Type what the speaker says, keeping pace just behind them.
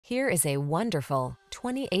Here is a wonderful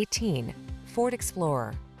 2018 Ford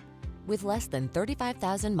Explorer. With less than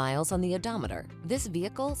 35,000 miles on the odometer, this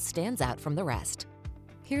vehicle stands out from the rest.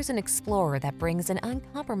 Here's an Explorer that brings an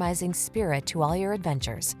uncompromising spirit to all your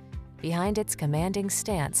adventures. Behind its commanding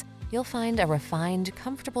stance, you'll find a refined,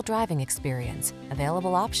 comfortable driving experience,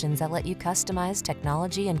 available options that let you customize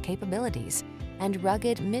technology and capabilities, and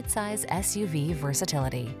rugged midsize SUV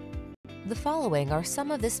versatility. The following are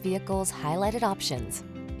some of this vehicle's highlighted options: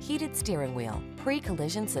 heated steering wheel,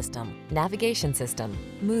 pre-collision system, navigation system,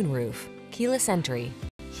 moonroof, keyless entry,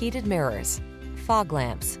 heated mirrors, fog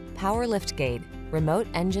lamps, power liftgate, remote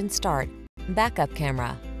engine start, backup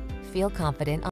camera. Feel confident